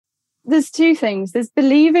there's two things. There's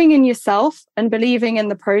believing in yourself and believing in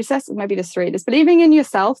the process. Maybe there's three. There's believing in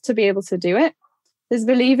yourself to be able to do it. There's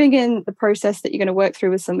believing in the process that you're going to work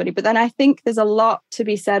through with somebody. But then I think there's a lot to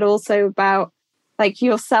be said also about like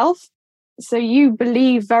yourself. So you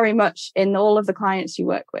believe very much in all of the clients you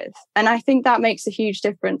work with. And I think that makes a huge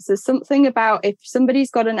difference. There's something about if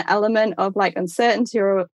somebody's got an element of like uncertainty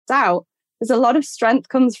or doubt, there's a lot of strength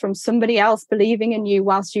comes from somebody else believing in you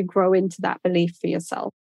whilst you grow into that belief for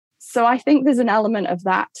yourself. So I think there's an element of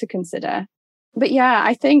that to consider. But yeah,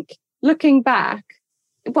 I think looking back,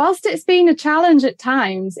 whilst it's been a challenge at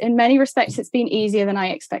times, in many respects, it's been easier than I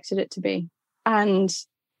expected it to be. And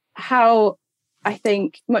how I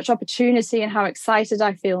think much opportunity and how excited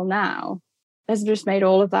I feel now has just made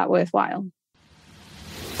all of that worthwhile.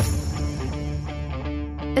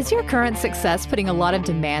 Is your current success putting a lot of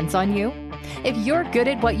demands on you? If you're good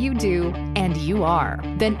at what you do, and you are,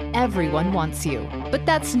 then everyone wants you. But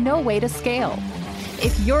that's no way to scale.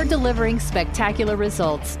 If you're delivering spectacular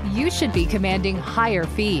results, you should be commanding higher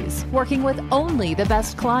fees, working with only the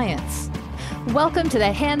best clients. Welcome to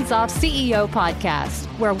the Hands Off CEO podcast,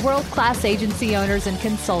 where world-class agency owners and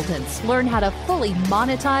consultants learn how to fully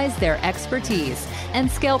monetize their expertise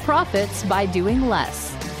and scale profits by doing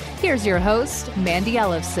less. Here's your host, Mandy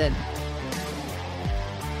Ellefson.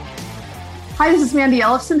 Hi, this is Mandy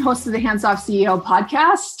Ellefson, host of the Hands Off CEO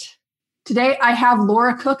podcast. Today, I have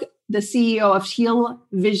Laura Cook, the CEO of Teal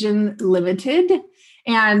Vision Limited.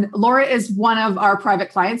 And Laura is one of our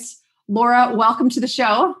private clients. Laura, welcome to the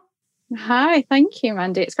show. Hi, thank you,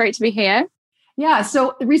 Mandy. It's great to be here. Yeah,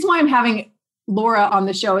 so the reason why I'm having Laura on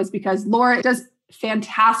the show is because Laura does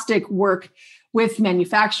fantastic work with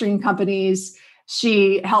manufacturing companies.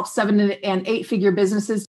 She helps 7 and 8 figure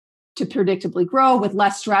businesses to predictably grow with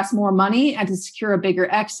less stress, more money, and to secure a bigger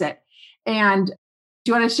exit. And do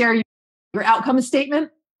you want to share your outcome statement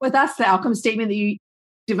with us, the outcome statement that you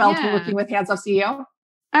developed working with Hands Off CEO?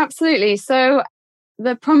 Absolutely. So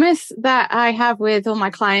the promise that I have with all my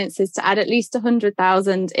clients is to add at least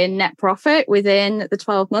 100,000 in net profit within the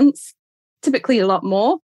 12 months, typically a lot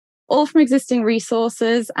more, all from existing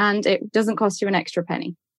resources, and it doesn't cost you an extra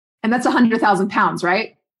penny. And that's 100,000 pounds,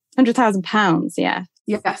 right? 100,000 pounds, yeah.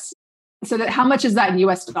 Yes. So how much is that in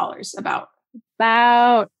US dollars about?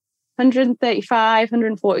 About 135,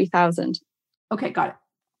 140,000. Okay, got it.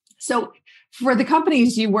 So for the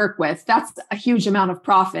companies you work with, that's a huge amount of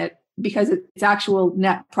profit because it's actual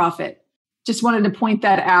net profit. Just wanted to point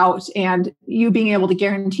that out, and you being able to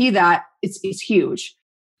guarantee that it's huge.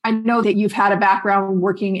 I know that you've had a background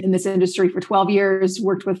working in this industry for 12 years,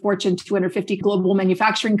 worked with Fortune 250 global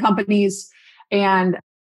manufacturing companies, and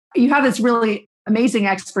you have this really amazing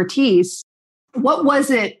expertise. What was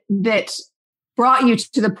it that brought you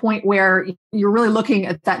to the point where you're really looking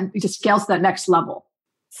at that to scale to that next level?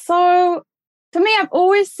 So for me, I've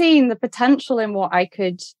always seen the potential in what I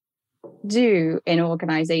could do in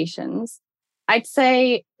organizations. I'd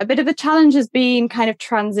say a bit of a challenge has been kind of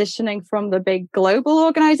transitioning from the big global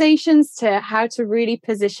organizations to how to really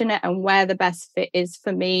position it and where the best fit is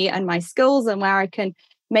for me and my skills and where I can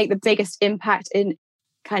make the biggest impact in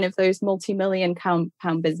kind of those multi-million pound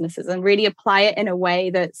businesses and really apply it in a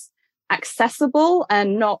way that's accessible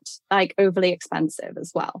and not like overly expensive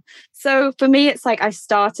as well. So for me, it's like I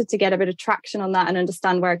started to get a bit of traction on that and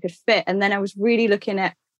understand where I could fit. And then I was really looking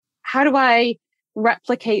at how do I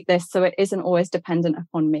replicate this so it isn't always dependent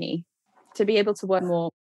upon me to be able to work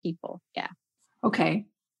more people. Yeah. Okay.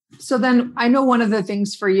 So then I know one of the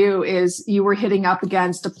things for you is you were hitting up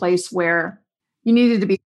against a place where you needed to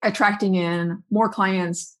be attracting in more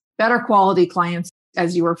clients, better quality clients,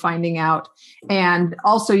 as you were finding out. And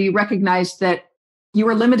also you recognized that you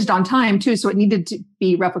were limited on time too. So it needed to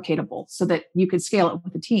be replicatable so that you could scale it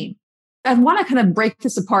with a team. I want to kind of break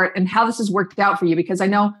this apart and how this has worked out for you, because I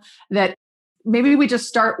know that maybe we just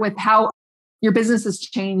start with how your business has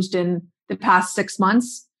changed in the past 6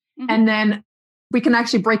 months. Mm-hmm. And then we can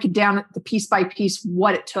actually break it down the piece by piece,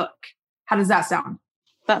 what it took. How does that sound?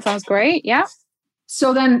 That sounds great. Yeah.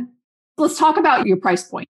 So then let's talk about your price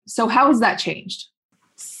point. So how has that changed?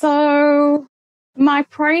 So my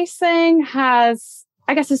pricing has,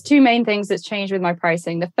 I guess there's two main things that's changed with my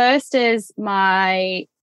pricing. The first is my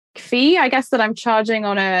fee, I guess, that I'm charging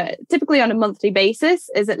typically on a monthly basis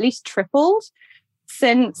is at least tripled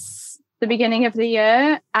since the beginning of the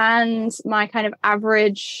year. And my kind of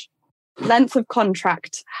average length of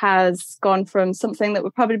contract has gone from something that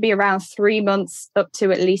would probably be around 3 months up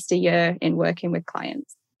to at least a year in working with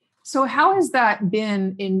clients. So how has that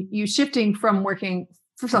been in you shifting from working?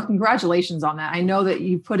 First of all, congratulations on that. I know that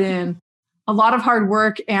you put in a lot of hard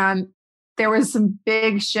work and there was some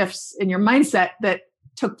big shifts in your mindset that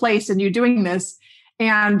took place in you doing this.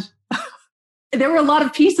 And there were a lot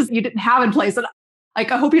of pieces you didn't have in place. And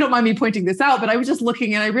like, I hope you don't mind me pointing this out, but I was just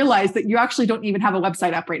looking and I realized that you actually don't even have a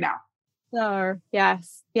website up right now. No,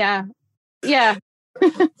 yes. Yeah. Yeah.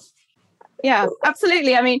 Yeah,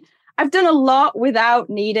 absolutely. I mean, I've done a lot without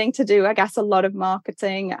needing to do, I guess, a lot of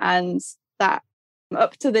marketing and that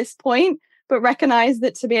up to this point, but recognize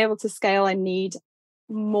that to be able to scale, I need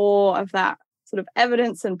more of that sort of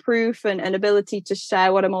evidence and proof and ability to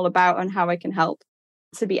share what I'm all about and how I can help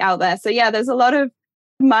to be out there. So yeah, there's a lot of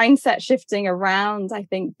mindset shifting around, I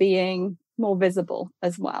think, being more visible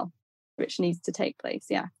as well, which needs to take place.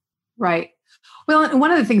 Yeah. Right. Well, and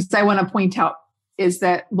one of the things I want to point out is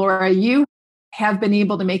that, Laura, you have been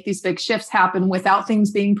able to make these big shifts happen without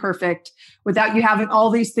things being perfect, without you having all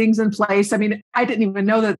these things in place. I mean, I didn't even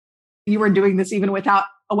know that you were doing this even without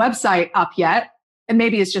a website up yet. And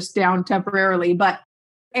maybe it's just down temporarily.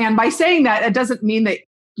 And by saying that, it doesn't mean that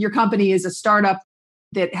your company is a startup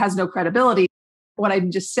that has no credibility. What I'm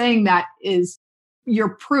just saying that is your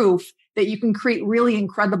proof that you can create really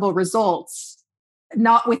incredible results,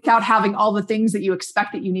 not without having all the things that you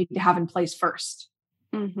expect that you need to have in place first.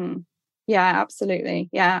 Mm-hmm. Yeah, absolutely.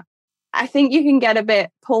 Yeah. I think you can get a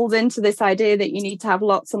bit pulled into this idea that you need to have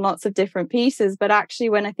lots and lots of different pieces. But actually,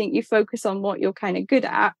 when I think you focus on what you're kind of good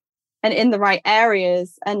at and in the right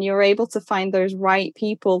areas, and you're able to find those right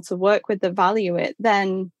people to work with that value it,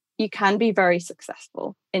 then you can be very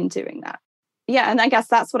successful in doing that. Yeah. And I guess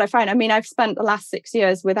that's what I find. I mean, I've spent the last 6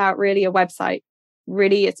 years without really a website.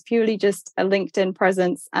 Really, it's purely just a LinkedIn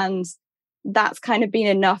presence. And that's kind of been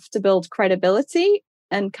enough to build credibility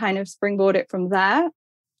and kind of springboard it from there.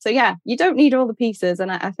 So yeah, you don't need all the pieces.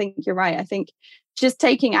 And I think you're right. I think just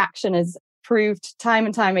taking action has proved time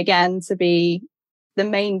and time again to be the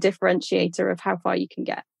main differentiator of how far you can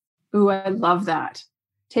get. Ooh, I love that.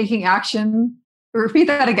 Taking action. Repeat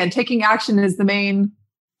that again. Taking action is the main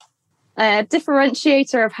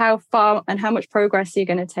differentiator of how far and how much progress you're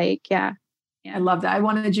going to take. Yeah. I love that. I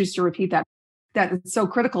wanted you to repeat that. That is so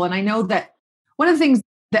critical. And I know that one of the things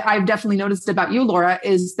that I've definitely noticed about you, Laura,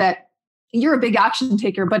 is that you're a big action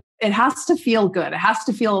taker, but it has to feel good. It has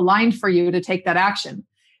to feel aligned for you to take that action.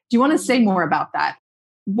 Do you want to say more about that?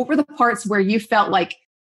 What were the parts where you felt like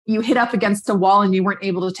you hit up against a wall and you weren't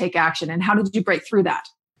able to take action? And how did you break through that?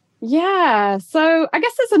 Yeah. So I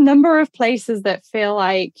guess there's a number of places that feel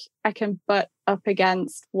like I can butt up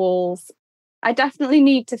against walls. I definitely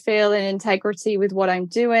need to feel in integrity with what I'm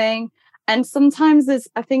doing. And sometimes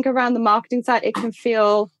I think around the marketing side, it can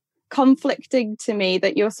feel conflicting to me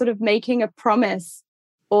that you're sort of making a promise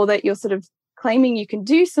or that you're sort of claiming you can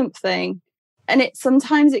do something. And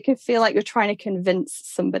sometimes it can feel like you're trying to convince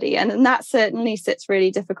somebody. And that certainly sits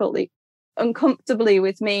really uncomfortably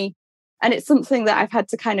with me. And it's something that I've had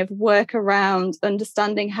to kind of work around,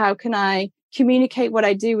 understanding how can I communicate what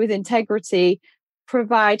I do with integrity,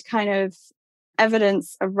 provide kind of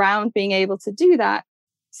evidence around being able to do that.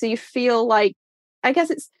 So you feel like, I guess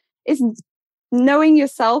it's knowing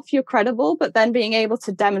yourself, you're credible, but then being able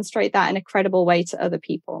to demonstrate that in a credible way to other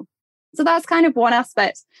people. So that's kind of one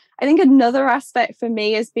aspect. I think another aspect for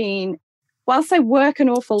me has been, whilst I work an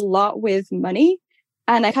awful lot with money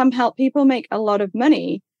and I can help people make a lot of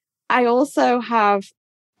money, I also have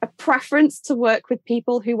a preference to work with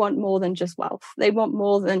people who want more than just wealth. They want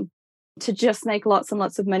more than to just make lots and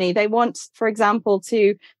lots of money. They want, for example,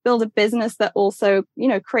 to build a business that also,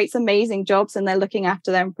 creates amazing jobs and they're looking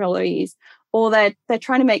after their employees, or they're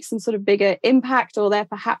trying to make some sort of bigger impact, or they're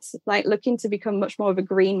perhaps like looking to become much more of a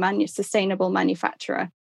green sustainable manufacturer.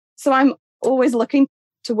 So I'm always looking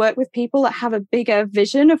to work with people that have a bigger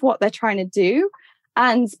vision of what they're trying to do,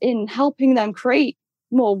 and in helping them create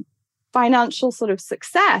more financial sort of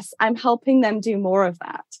success, I'm helping them do more of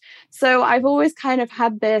that. So I've always kind of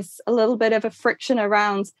had a little bit of a friction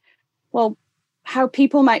around, well, how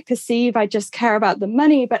people might perceive I just care about the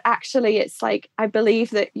money, but actually it's like, I believe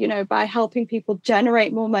that, by helping people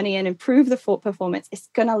generate more money and improve the performance, it's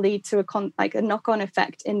going to lead to a knock-on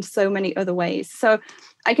effect in so many other ways. So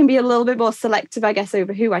I can be a little bit more selective, I guess,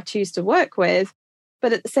 over who I choose to work with.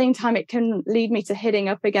 But at the same time, it can lead me to hitting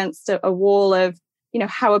up against a wall of,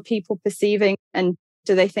 how are people perceiving, and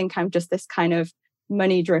do they think I'm just this kind of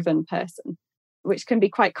money-driven person, which can be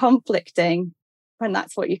quite conflicting when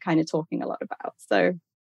that's what you're kind of talking a lot about. So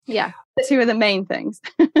yeah, two of the main things.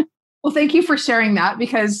 Well, thank you for sharing that,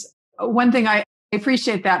 because one thing I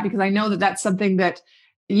appreciate that, because I know that that's something that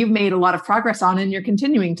you've made a lot of progress on and you're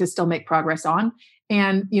continuing to still make progress on.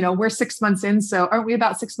 And, we're 6 months in. So aren't we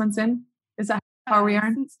about 6 months in? Is that how we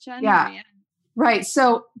are? Since January, yeah. Right.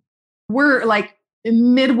 So we're like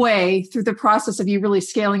midway through the process of you really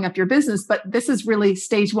scaling up your business, but this is really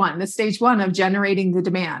stage one, the stage one of generating the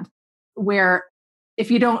demand, where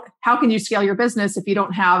if you don't, how can you scale your business if you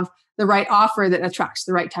don't have the right offer that attracts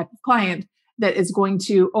the right type of client that is going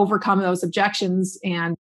to overcome those objections,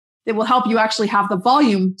 and it will help you actually have the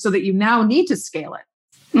volume so that you now need to scale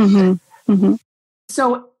it. Mm-hmm. Mm-hmm.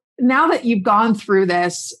 So now that you've gone through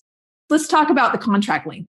this, let's talk about the contract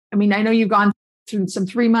length. I mean, I know you've gone through some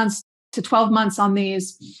 3 months to 12 months on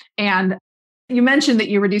these, and you mentioned that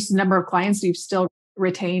you reduced the number of clients, so you've still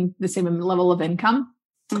retained the same level of income.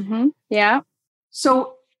 Mm-hmm. Yeah.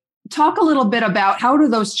 So talk a little bit about how do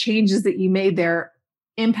those changes that you made there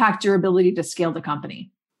impact your ability to scale the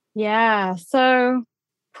company? Yeah. So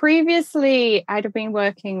previously, I'd have been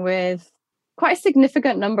working with quite a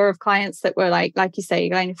significant number of clients that were like you say,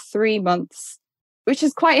 kind of 3 months, which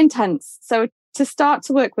is quite intense. So to start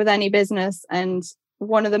to work with any business, and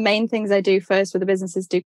one of the main things I do first with a business is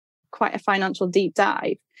do quite a financial deep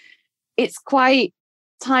dive. It's quite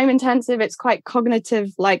time intensive. It's quite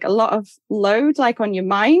cognitive, like a lot of load, like on your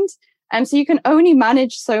mind. And so you can only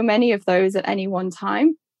manage so many of those at any one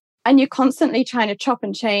time. And you're constantly trying to chop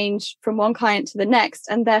and change from one client to the next,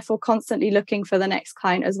 and therefore constantly looking for the next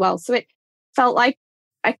client as well. So it felt like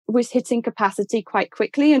I was hitting capacity quite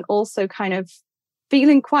quickly, and also kind of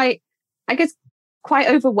feeling quite, I guess, quite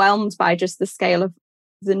overwhelmed by just the scale of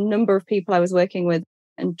the number of people I was working with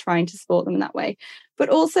and trying to support them in that way. But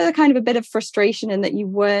also kind of a bit of frustration in that you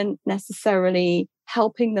weren't necessarily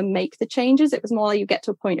helping them make the changes. It was more like you get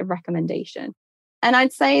to a point of recommendation. And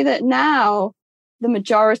I'd say that now the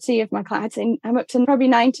majority of my clients, I'm up to probably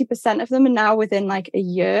 90% of them are now within like a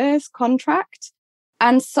year's contract.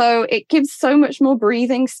 And so it gives so much more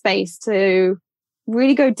breathing space to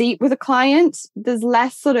really go deep with a client. There's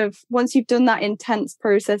less sort of, once you've done that intense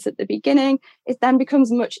process at the beginning, it then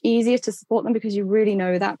becomes much easier to support them because you really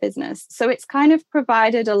know that business. So it's kind of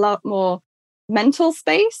provided a lot more mental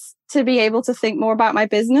space to be able to think more about my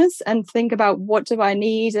business and think about what do I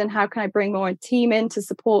need and how can I bring more team in to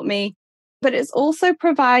support me. But it's also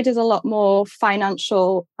provided a lot more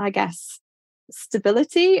financial, I guess,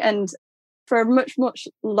 stability, and for a much, much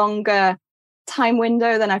longer time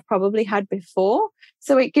window than I've probably had before.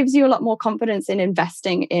 So it gives you a lot more confidence in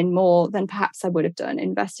investing in more than perhaps I would have done,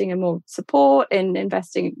 investing in more support, in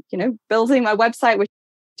investing, building my website, which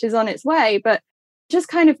is on its way, but just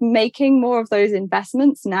kind of making more of those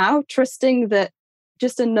investments now, trusting that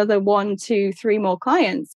just another 1, 2, 3 more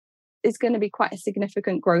clients is going to be quite a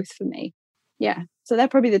significant growth for me. Yeah. So they're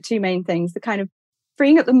probably the two main things, the kind of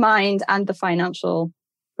freeing up the mind and the financial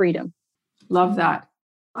freedom. Love that.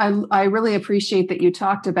 I really appreciate that you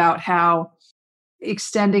talked about how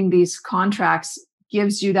extending these contracts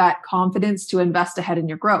gives you that confidence to invest ahead in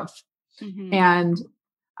your growth. Mm-hmm. And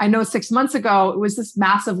I know 6 months ago, it was this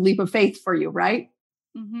massive leap of faith for you, right?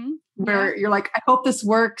 Mm-hmm. Where you're like, I hope this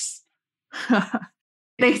works.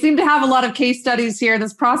 They seem to have a lot of case studies here.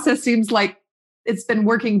 This process seems like it's been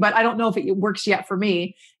working, but I don't know if it works yet for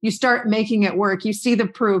me. You start making it work. You see the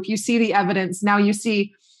proof, you see the evidence. Now you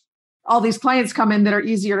see all these clients come in that are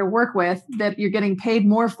easier to work with, that you're getting paid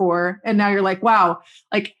more for. And now you're like, wow,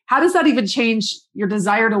 like, how does that even change your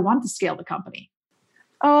desire to want to scale the company?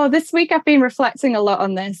 Oh, this week I've been reflecting a lot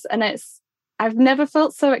on this, and I've never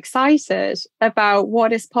felt so excited about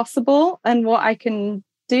what is possible and what I can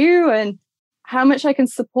do and how much I can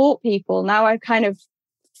support people. Now I've kind of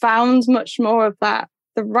found much more of that,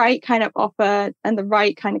 the right kind of offer and the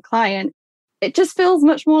right kind of client. It just feels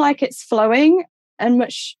much more like it's flowing and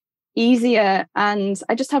much easier. And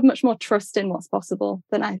I just have much more trust in what's possible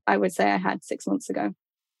than I would say I had 6 months ago.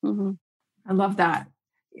 Mm-hmm. I love that.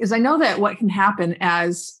 Because I know that what can happen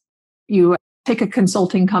as you take a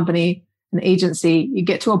consulting company, an agency, you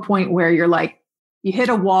get to a point where you're like, you hit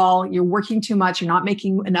a wall, you're working too much, you're not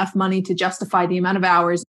making enough money to justify the amount of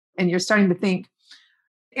hours. And you're starting to think,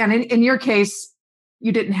 and in your case,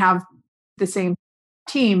 you didn't have the same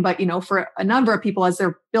team, but for a number of people, as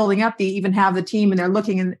they're building up, they even have the team and they're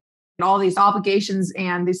looking at all these obligations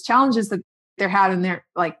and these challenges that they're had. And they're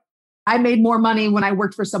like, I made more money when I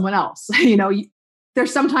worked for someone else.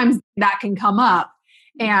 There's sometimes that can come up.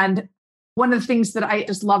 And one of the things that I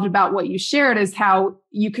just loved about what you shared is how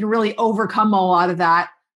you can really overcome a lot of that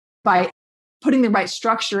by putting the right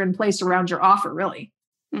structure in place around your offer, really.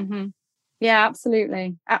 Mm-hmm. Yeah,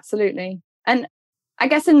 absolutely. Absolutely. And I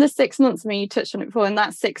guess in the 6 months, you touched on it before, in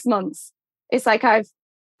that 6 months, it's like I've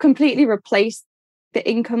completely replaced the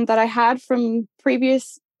income that I had from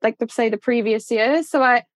previous, the previous year. So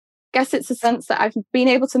I guess it's a sense that I've been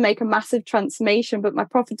able to make a massive transformation, but my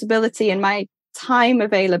profitability and my time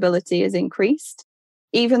availability has increased,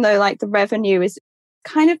 even though the revenue is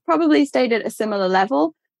kind of probably stayed at a similar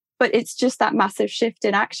level, but it's just that massive shift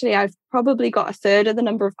in actually I've probably got a third of the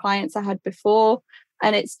number of clients I had before,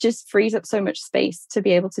 and it's just frees up so much space to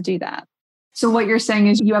be able to do that. So what you're saying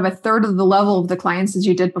is you have a third of the level of the clients as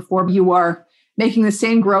you did before. You are making the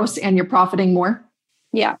same gross and you're profiting more?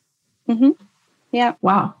 Yeah. Mm-hmm. Yeah.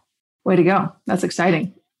 Wow. Way to go. That's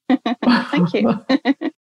exciting. Thank you.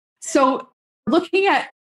 So looking at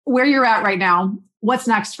where you're at right now, what's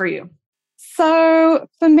next for you? So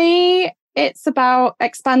for me, it's about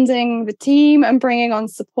expanding the team and bringing on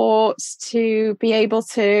support to be able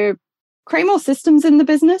to create more systems in the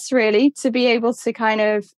business, really, to be able to kind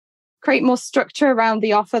of create more structure around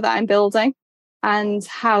the offer that I'm building and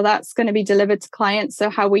how that's going to be delivered to clients. So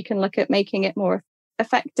how we can look at making it more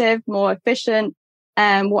effective, more efficient,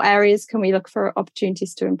 and what areas can we look for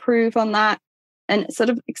opportunities to improve on that, and sort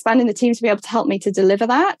of expanding the team to be able to help me to deliver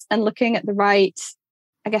that, and looking at the right,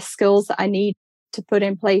 I guess, skills that I need to put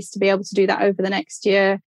in place to be able to do that over the next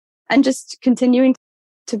year, and just continuing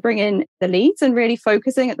to bring in the leads and really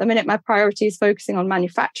focusing. At the minute, my priority is focusing on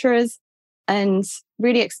manufacturers and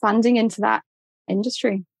really expanding into that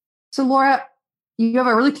industry. So Laura, you have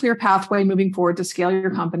a really clear pathway moving forward to scale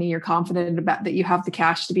your company. You're confident about that you have the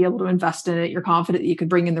cash to be able to invest in it. You're confident that you could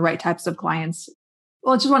bring in the right types of clients.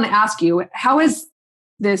 Well, I just want to ask you, how is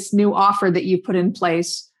this new offer that you put in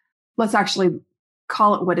place? Let's actually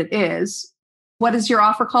call it what it is. What is your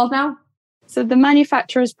offer called now? So the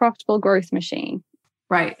Manufacturer's Profitable Growth Machine.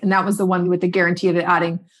 Right. And that was the one with the guarantee of it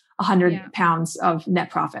adding 100 pounds of net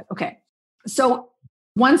profit. Okay. So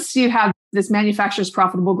once you have this Manufacturer's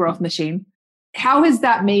Profitable Growth Machine, how has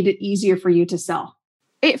that made it easier for you to sell?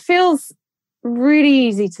 It feels really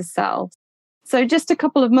easy to sell. So just a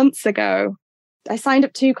couple of months ago, I signed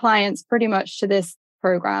up 2 clients pretty much to this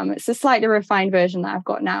program. It's a slightly refined version that I've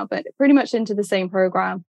got now, but pretty much into the same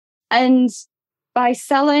program. And by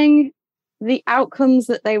selling the outcomes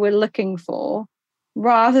that they were looking for,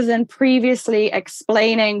 rather than previously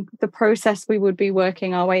explaining the process we would be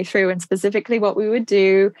working our way through and specifically what we would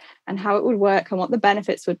do and how it would work and what the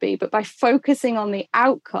benefits would be. But by focusing on the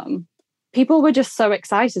outcome, people were just so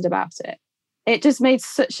excited about it. It just made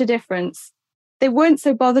such a difference. They weren't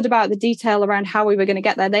so bothered about the detail around how we were going to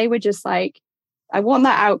get there. They were just like, I want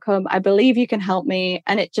that outcome. I believe you can help me.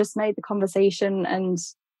 And it just made the conversation and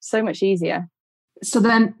so much easier. So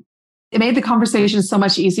then it made the conversation so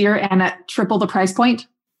much easier and it tripled the price point?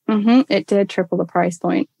 Mm-hmm. It did triple the price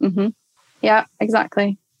point. Mm-hmm. Yeah,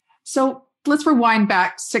 exactly. So let's rewind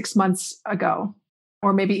back 6 months ago,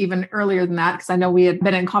 or maybe even earlier than that, because I know we had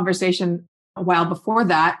been in conversation a while before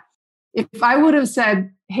that. If I would have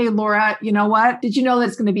said, hey, Laura, you know what? Did you know that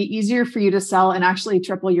it's going to be easier for you to sell and actually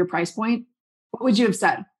triple your price point? What would you have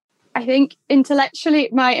said? I think intellectually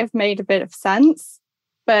it might have made a bit of sense,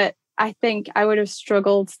 but I think I would have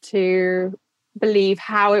struggled to believe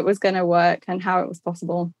how it was going to work and how it was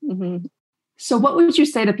possible. Mm-hmm. So what would you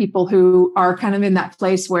say to people who are kind of in that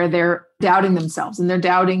place where they're doubting themselves and they're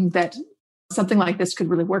doubting that something like this could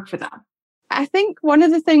really work for them? I think one of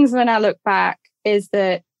the things when I look back is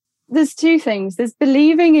that there's 2 things. There's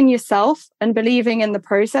believing in yourself and believing in the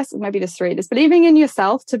process. Maybe there's 3. There's believing in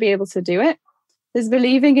yourself to be able to do it. There's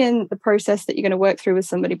believing in the process that you're going to work through with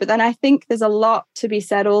somebody. But then I think there's a lot to be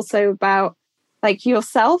said also about like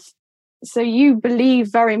yourself. So you believe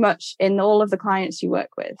very much in all of the clients you work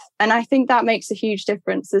with. And I think that makes a huge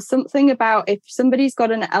difference. There's something about if somebody's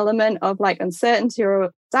got an element of like uncertainty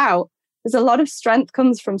or doubt, there's a lot of strength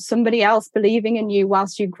comes from somebody else believing in you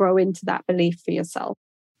whilst you grow into that belief for yourself.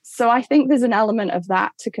 So I think there's an element of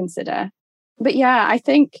that to consider. But yeah, I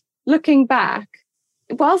think looking back,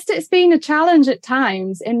 whilst it's been a challenge at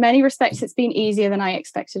times, in many respects, it's been easier than I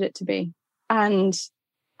expected it to be. And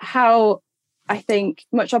how I think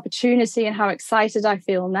much opportunity and how excited I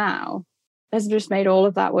feel now has just made all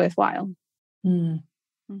of that worthwhile.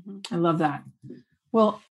 Mm-hmm. I love that.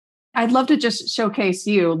 Well, I'd love to just showcase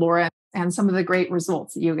you, Laura, and some of the great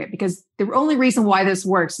results that you get, because the only reason why this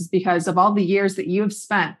works is because of all the years that you have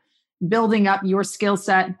spent building up your skill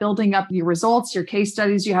set, building up your results, your case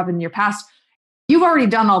studies you have in your past. You've already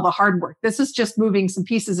done all the hard work. This is just moving some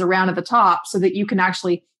pieces around at the top so that you can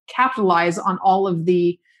actually capitalize on all of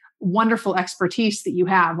the wonderful expertise that you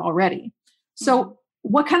have already. So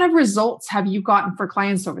what kind of results have you gotten for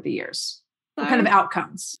clients over the years? What kind of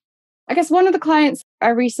outcomes? I guess one of the clients I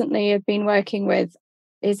recently have been working with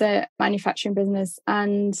is a manufacturing business.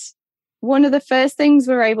 And one of the first things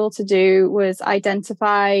we were able to do was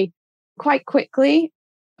identify quite quickly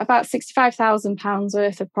about £65,000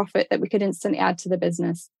 worth of profit that we could instantly add to the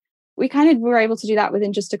business. We kind of were able to do that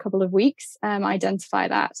within just a couple of weeks, identify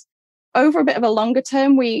that. Over a bit of a longer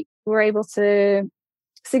term, we were able to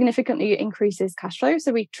significantly increase his cash flow.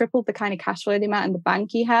 So we tripled the kind of cash flow, the amount in the bank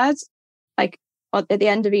he had, like at the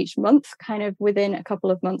end of each month, kind of within a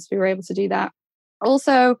couple of months, we were able to do that.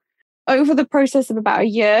 Also, over the process of about a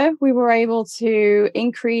year, we were able to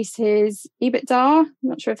increase his EBITDA. I'm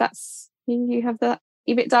not sure if that's, you have that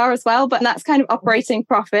EBITDA as well, but that's kind of operating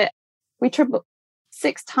profit. We tripled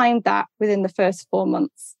 6 times that within the first 4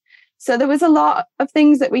 months. So there was a lot of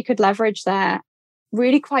things that we could leverage there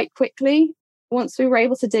really quite quickly once we were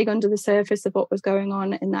able to dig under the surface of what was going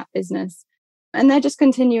on in that business. And they're just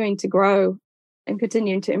continuing to grow and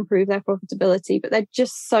continuing to improve their profitability, but they're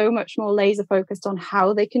just so much more laser focused on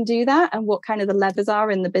how they can do that and what kind of the levers are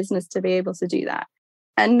in the business to be able to do that.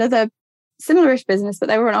 Another similar-ish business, but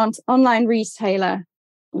they were an online retailer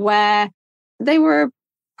where they were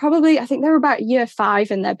probably, I think they were about year 5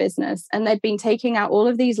 in their business, and they'd been taking out all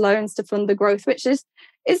of these loans to fund the growth, which is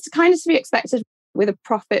kind of to be expected with a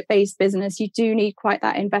profit-based business. You do need quite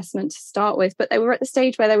that investment to start with, but they were at the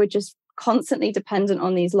stage where they were just constantly dependent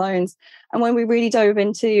on these loans. And when we really dove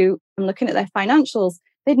into looking at their financials,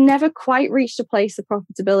 they'd never quite reached a place of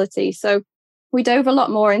profitability. So we dove a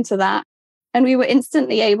lot more into that. And we were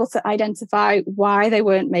instantly able to identify why they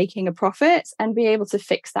weren't making a profit and be able to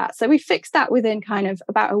fix that. So we fixed that within kind of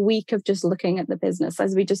about a week of just looking at the business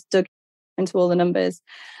as we just dug into all the numbers.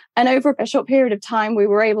 And over a short period of time, we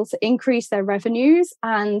were able to increase their revenues,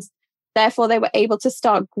 and therefore they were able to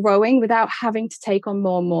start growing without having to take on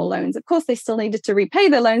more and more loans. Of course, they still needed to repay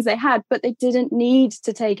the loans they had, but they didn't need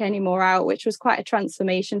to take any more out, which was quite a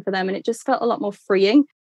transformation for them. And it just felt a lot more freeing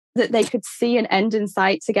that they could see an end in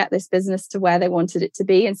sight to get this business to where they wanted it to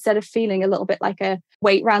be, instead of feeling a little bit like a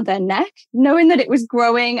weight around their neck, knowing that it was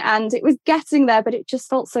growing and it was getting there, but it just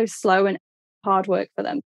felt so slow and hard work for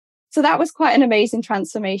them. So that was quite an amazing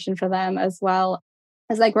transformation for them as well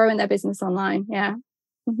as they grow in their business online. Yeah.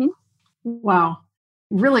 Mm-hmm. Wow.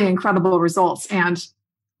 Really incredible results. And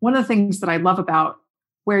one of the things that I love about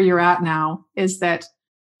where you're at now is that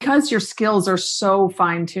because your skills are so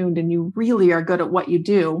fine-tuned and you really are good at what you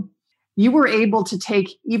do, you were able to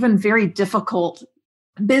take even very difficult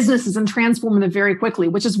businesses and transform them very quickly,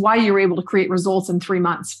 which is why you were able to create results in 3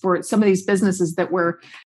 months for some of these businesses that were,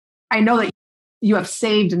 I know that you have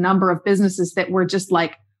saved a number of businesses that were just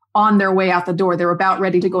like on their way out the door. They're about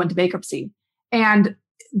ready to go into bankruptcy. And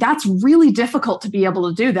that's really difficult to be able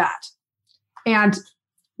to do that. And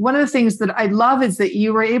one of the things that I love is that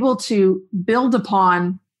you were able to build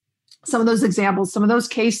upon some of those examples, some of those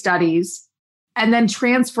case studies, and then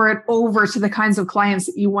transfer it over to the kinds of clients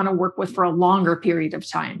that you want to work with for a longer period of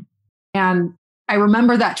time. And I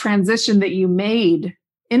remember that transition that you made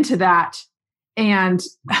into that. And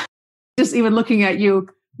just even looking at you,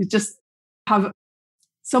 you just have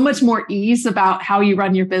so much more ease about how you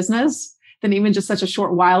run your business than even just such a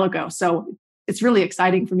short while ago. So it's really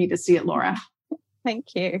exciting for me to see it, Laura.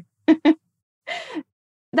 Thank you.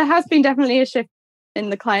 There has been definitely a shift in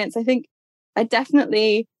the clients. I think I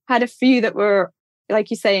definitely had a few that were, like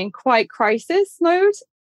you say, in quite crisis mode,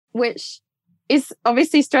 which is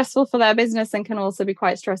obviously stressful for their business and can also be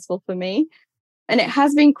quite stressful for me. And it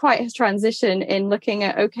has been quite a transition in looking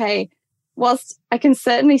at, okay, whilst I can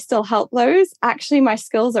certainly still help those, actually my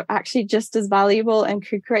skills are actually just as valuable and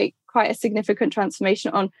could create quite a significant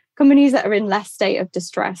transformation on companies that are in less state of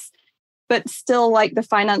distress, but still like the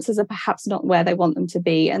finances are perhaps not where they want them to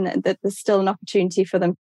be, and that there's still an opportunity for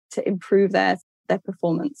them to improve their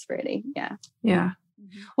performance, really. Yeah. Yeah.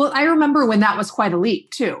 Well, I remember when that was quite a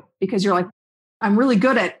leap too, because you're like, I'm really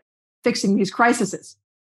good at fixing these crises.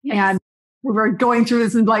 Yes. And we were going through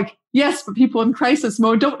this and like, yes, but people in crisis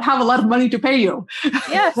mode don't have a lot of money to pay you.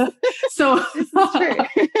 Yes. So this is true.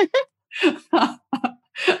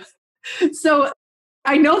 So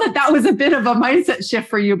I know that was a bit of a mindset shift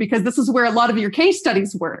for you, because this is where a lot of your case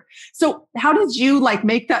studies were. So how did you like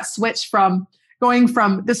make that switch from going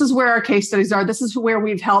from, this is where our case studies are, this is where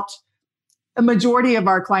we've helped a majority of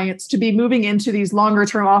our clients, to be moving into these longer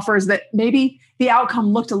term offers that maybe the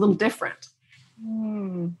outcome looked a little different?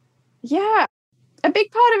 Yeah. A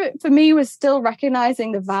big part of it for me was still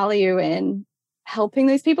recognizing the value in helping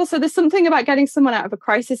those people. So there's something about getting someone out of a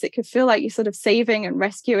crisis. It could feel like you're sort of saving and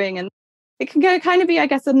rescuing, and it can kind of be, I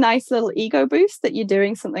guess, a nice little ego boost that you're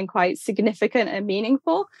doing something quite significant and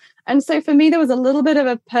meaningful. And so for me, there was a little bit of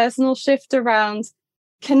a personal shift around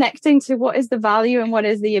connecting to what is the value and what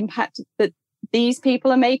is the impact that these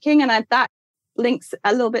people are making. And that links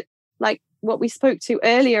a little bit like what we spoke to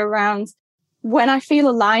earlier around, when I feel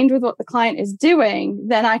aligned with what the client is doing,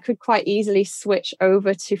 then I could quite easily switch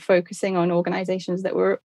over to focusing on organizations that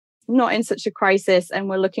were not in such a crisis and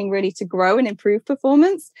were looking really to grow and improve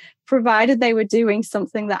performance, provided they were doing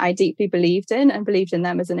something that I deeply believed in and believed in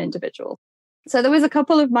them as an individual. So there was a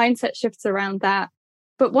couple of mindset shifts around that.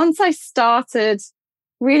 But once I started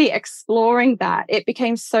really exploring that, it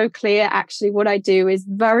became so clear actually what I do is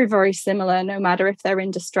very, very similar, no matter if they're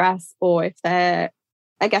in distress or if they're,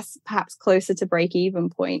 I guess, perhaps closer to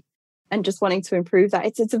break-even point and just wanting to improve that.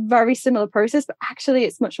 It's a very similar process, but actually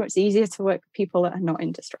it's much, much easier to work with people that are not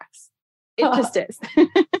in distress. It just is.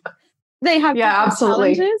 They have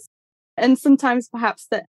absolutely challenges. And sometimes perhaps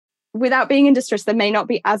that without being in distress, they may not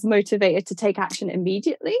be as motivated to take action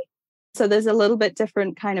immediately. So there's a little bit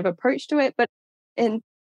different kind of approach to it. But in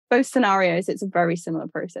both scenarios, it's a very similar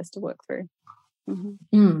process to work through.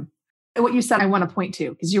 Mm. What you said, I want to point to,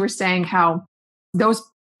 because you were saying how those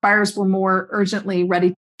buyers were more urgently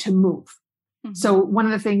ready to move. Mm-hmm. So one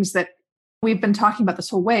of the things that we've been talking about this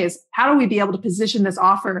whole way is how do we be able to position this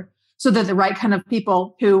offer so that the right kind of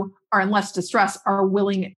people who are in less distress are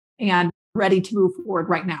willing and ready to move forward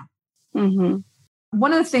right now. Mm-hmm.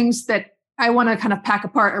 One of the things that I want to kind of pack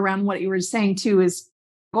apart around what you were saying too is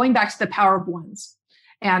going back to the power of ones.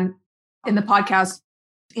 And in the podcast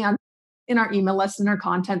and in our email list and our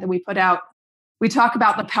content that we put out, we talk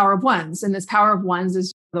about the power of ones. And this power of ones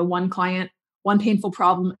is the one client, one painful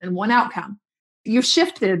problem, and one outcome. You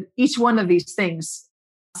shifted each one of these things,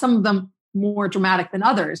 some of them more dramatic than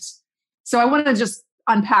others. So I want to just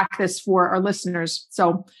unpack this for our listeners.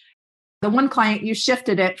 So the one client, you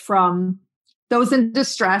shifted it from those in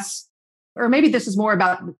distress, or maybe this is more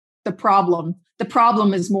about the problem. The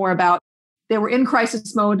problem is more about they were in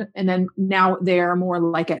crisis mode and then now they're more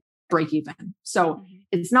like at break even. So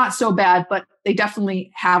it's not so bad, but they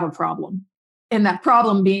definitely have a problem. And that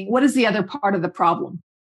problem being, what is the other part of the problem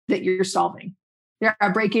that you're solving? They're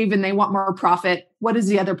at break even, they want more profit. What is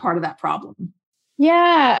the other part of that problem?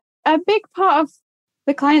 Yeah, a big part of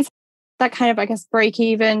the clients that kind of, I guess, break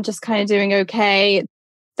even, just kind of doing okay,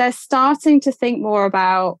 they're starting to think more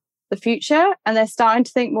about the future and they're starting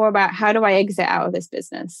to think more about how do I exit out of this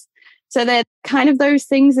business? So they're kind of those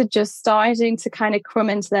things are just starting to kind of come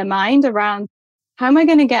into their mind around how am I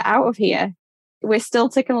going to get out of here? We're still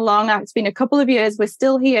ticking along. Now it's been a couple of years. We're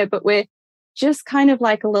still here, but we're just kind of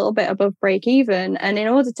like a little bit above break even. And in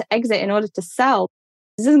order to exit, in order to sell,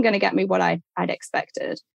 this isn't going to get me what I'd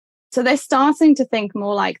expected. So they're starting to think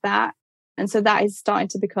more like that. And so that is starting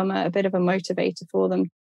to become a bit of a motivator for them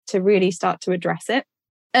to really start to address it.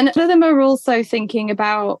 And some of them are also thinking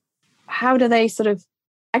about how do they sort of,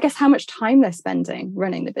 I guess, how much time they're spending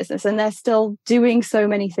running the business. And they're still doing so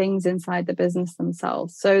many things inside the business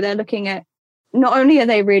themselves. So they're looking at not only are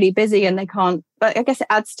they really busy and they can't, but I guess it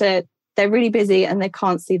adds to they're really busy and they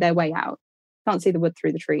can't see their way out. Can't see the wood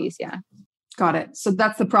through the trees. Yeah. Got it. So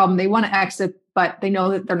that's the problem. They want to exit, but they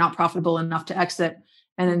know that they're not profitable enough to exit.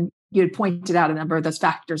 And then you had pointed out a number of those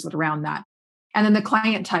factors that around that. And then the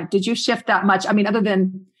client type, did you shift that much? I mean, other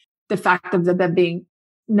than the fact of them being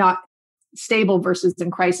not stable versus in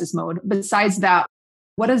crisis mode, besides that,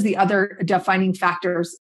 what is the other defining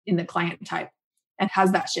factors in the client type? And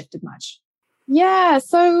has that shifted much? Yeah.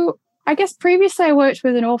 So I guess previously I worked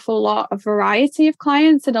with an awful lot of variety of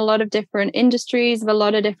clients in a lot of different industries of a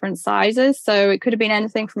lot of different sizes. So it could have been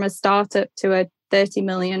anything from a startup to a £30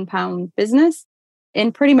 million business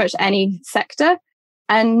in pretty much any sector.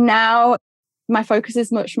 And now my focus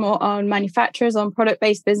is much more on manufacturers, on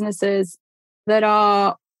product-based businesses that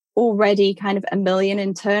are already kind of $1 million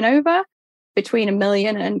in turnover, between $1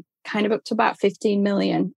 million and kind of up to about 15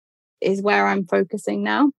 million is where I'm focusing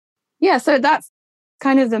now. Yeah, so that's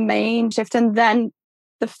kind of the main shift. And then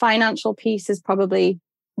the financial piece is probably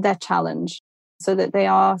their challenge, so that they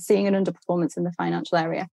are seeing an underperformance in the financial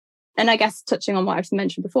area. And I guess touching on what I've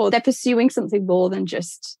mentioned before, they're pursuing something more than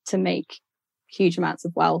just to make huge amounts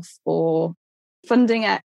of wealth or funding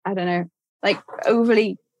at, I don't know, like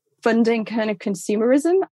overly funding kind of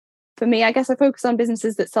consumerism. For me, I guess I focus on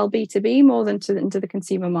businesses that sell B2B more than into the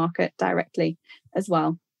consumer market directly as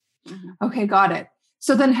well. Okay, got it.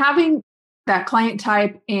 So then having that client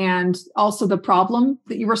type and also the problem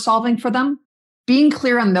that you were solving for them, being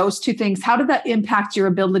clear on those two things, how did that impact your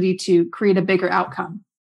ability to create a bigger outcome,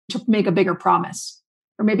 to make a bigger promise?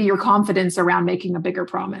 Or maybe your confidence around making a bigger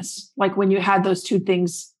promise? Like when you had those two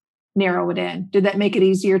things narrow it in, did that make it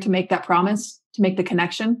easier to make that promise, to make the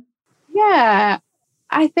connection? Yeah,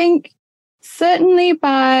 I think certainly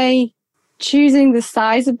by choosing the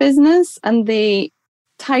size of business and the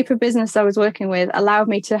type of business I was working with allowed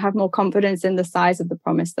me to have more confidence in the size of the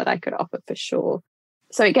promise that I could offer for sure.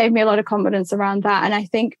 So it gave me a lot of confidence around that. And I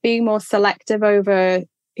think being more selective over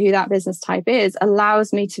who that business type is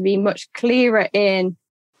allows me to be much clearer in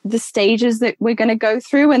the stages that we're going to go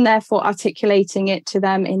through, and therefore articulating it to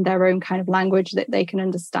them in their own kind of language that they can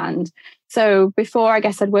understand. So before, I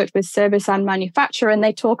guess I'd worked with service and manufacturer, and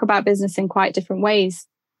they talk about business in quite different ways.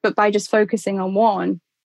 But by just focusing on one,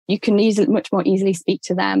 you can much more easily speak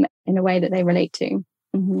to them in a way that they relate to.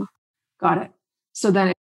 Mm-hmm. Got it. So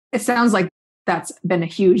then it sounds like that's been a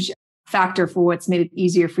huge factor for what's made it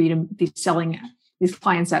easier for you to be selling these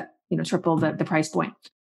clients at, triple the price point.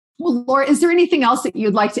 Well, Laura, is there anything else that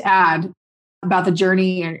you'd like to add about the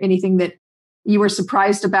journey, or anything that you were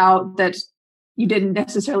surprised about that you didn't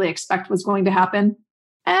necessarily expect was going to happen?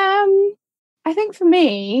 I think for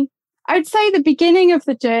me, I would say the beginning of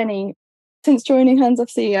the journey since joining Hands Off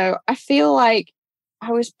CEO, I feel like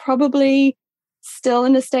I was probably still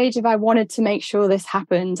in the stage of I wanted to make sure this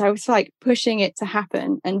happened. I was like pushing it to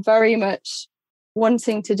happen and very much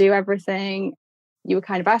wanting to do everything you were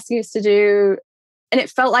kind of asking us to do. And it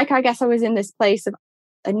felt like, I guess I was in this place of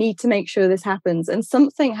I need to make sure this happens. And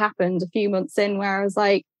something happened a few months in where I was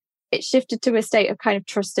like, it shifted to a state of kind of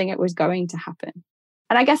trusting it was going to happen.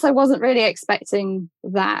 And I guess I wasn't really expecting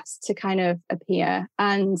that to kind of appear.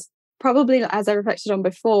 And probably, as I reflected on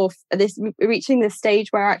before, reaching this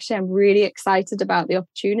stage where actually I'm really excited about the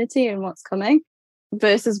opportunity and what's coming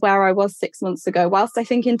versus where I was 6 months ago. Whilst I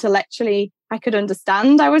think intellectually I could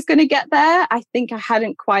understand I was going to get there, I think I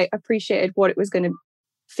hadn't quite appreciated what it was going to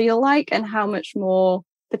feel like and how much more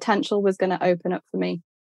potential was going to open up for me.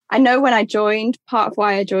 I know when I joined, part of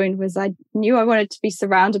why I joined was I knew I wanted to be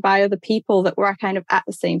surrounded by other people that were kind of at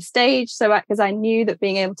the same stage. So because I knew that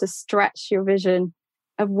being able to stretch your vision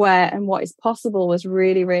of where and what is possible was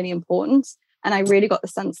really, really important. And I really got the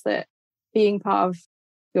sense that being part of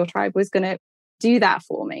your tribe was going to do that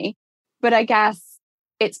for me. But I guess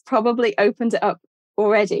it's probably opened it up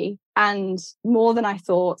already and more than I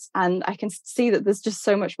thought. And I can see that there's just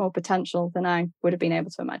so much more potential than I would have been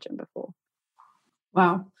able to imagine before.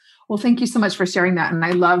 Wow. Well, thank you so much for sharing that. And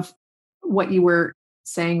I love what you were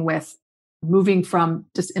saying with moving from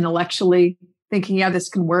just intellectually thinking, yeah, this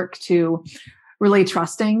can work, to really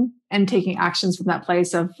trusting and taking actions from that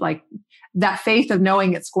place of like that faith of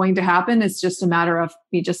knowing it's going to happen. It's just a matter of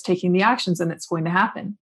me just taking the actions and it's going to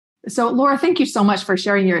happen. So Laura, thank you so much for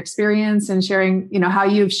sharing your experience and sharing, how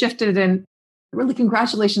you've shifted, and really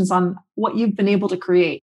congratulations on what you've been able to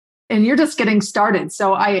create. And you're just getting started.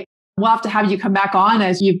 So we'll have to have you come back on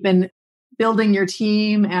as you've been building your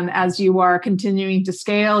team and as you are continuing to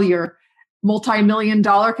scale your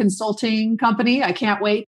multi-million-dollar consulting company. I can't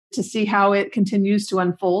wait to see how it continues to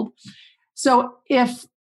unfold. So if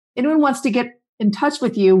anyone wants to get in touch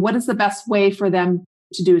with you, what is the best way for them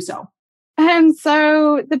to do so?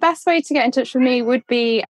 So the best way to get in touch with me would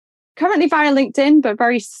be currently via LinkedIn, but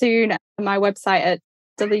very soon my website at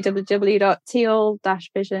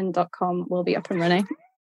www.teal-vision.com will be up and running.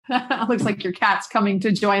 Looks like your cat's coming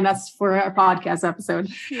to join us for our podcast episode.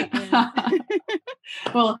 Yeah.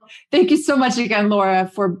 Well, thank you so much again,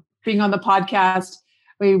 Laura, for being on the podcast.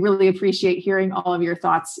 We really appreciate hearing all of your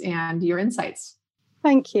thoughts and your insights.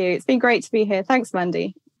 Thank you. It's been great to be here. Thanks,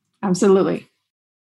 Mandy. Absolutely.